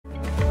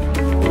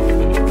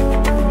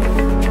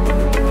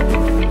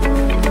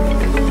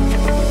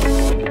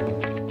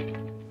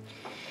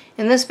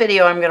this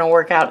video, I'm going to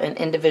work out an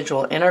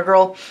individual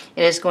integral.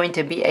 It is going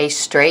to be a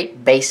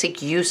straight,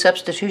 basic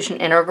u-substitution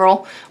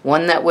integral,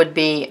 one that would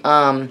be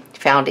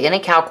found in a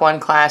Calc 1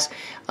 class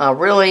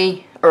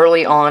really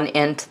early on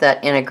into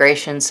that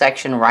integration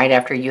section right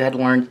after you had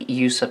learned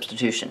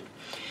u-substitution.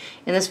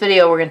 In this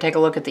video, we're going to take a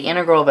look at the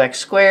integral of x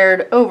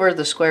squared over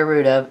the square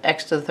root of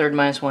x to the third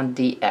minus 1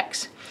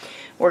 dx.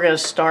 We're going to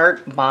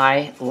start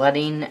by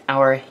letting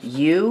our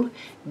u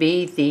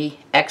be the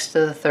x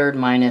to the third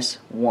minus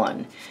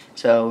 1.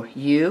 So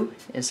u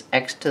is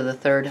x to the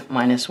third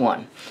minus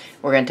 1.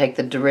 We're going to take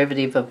the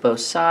derivative of both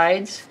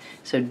sides.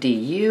 So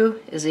du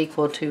is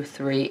equal to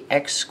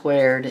 3x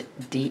squared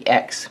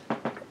dx.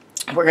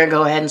 We're going to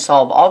go ahead and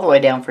solve all the way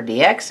down for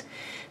dx.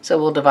 So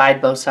we'll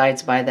divide both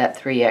sides by that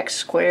 3x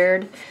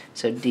squared.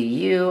 So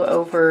du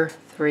over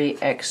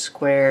 3x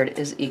squared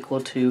is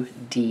equal to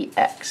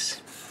dx.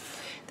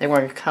 Then we're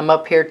going to come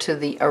up here to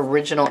the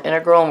original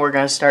integral and we're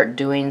going to start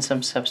doing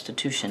some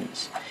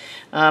substitutions.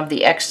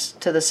 The x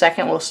to the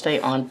second will stay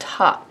on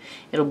top.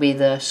 It'll be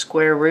the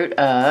square root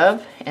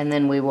of, and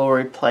then we will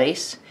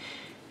replace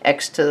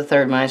x to the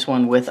third minus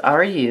 1 with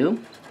our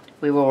u.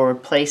 We will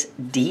replace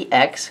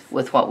dx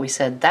with what we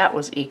said that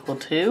was equal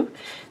to.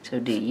 So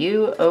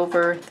du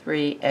over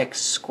 3x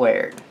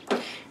squared.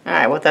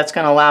 Alright, what that's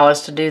going to allow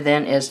us to do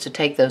then is to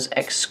take those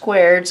x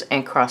squareds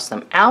and cross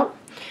them out.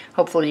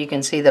 Hopefully you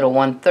can see that a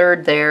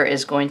 1/3 there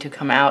is going to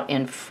come out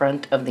in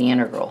front of the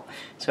integral.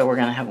 So we're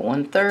going to have a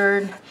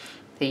 1/3,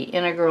 the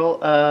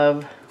integral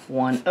of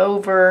 1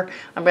 over,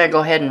 I'm going to go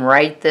ahead and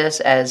write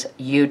this as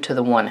u to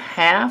the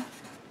 1/2,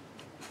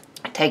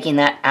 taking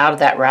that out of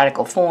that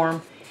radical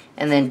form,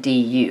 and then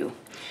du.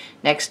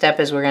 Next step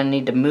is we're going to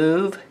need to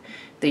move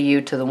the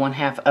u to the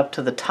 1/2 up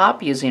to the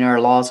top using our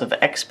laws of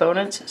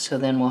exponents. So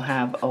then we'll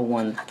have a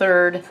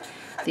 1/3,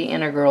 the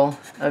integral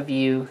of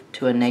u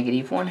to a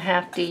negative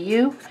 1/2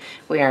 du.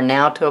 We are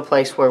now to a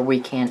place where we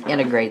can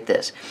integrate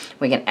this.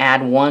 We can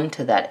add 1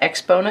 to that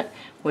exponent,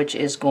 which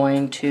is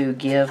going to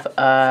give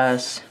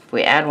us, if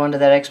we add 1 to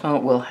that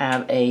exponent, we'll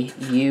have a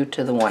u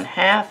to the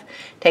 1/2.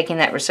 Taking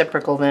that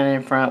reciprocal then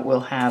in front,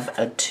 we'll have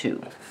a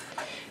 2.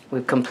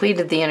 We've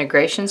completed the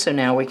integration, so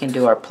now we can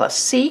do our plus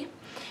c.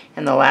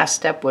 And the last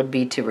step would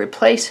be to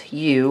replace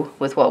u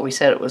with what we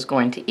said it was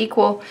going to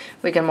equal.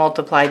 We can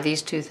multiply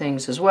these two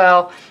things as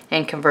well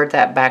and convert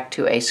that back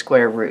to a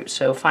square root.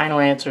 So final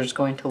answer is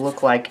going to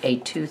look like a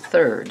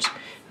 2/3.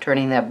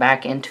 Turning that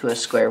back into a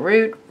square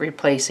root,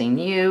 replacing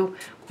u,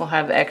 we'll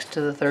have x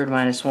to the third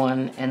minus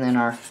 1 and then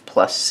our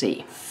plus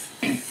c.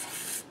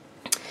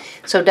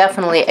 So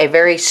definitely a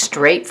very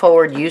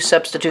straightforward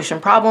u-substitution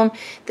problem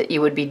that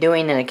you would be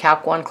doing in a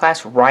Calc 1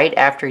 class right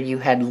after you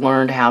had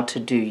learned how to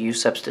do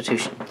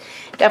u-substitution.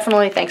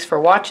 Definitely thanks for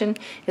watching.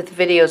 If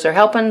the videos are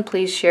helping,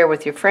 please share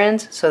with your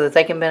friends so that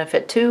they can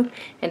benefit too,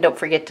 and don't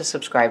forget to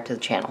subscribe to the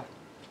channel.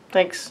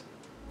 Thanks.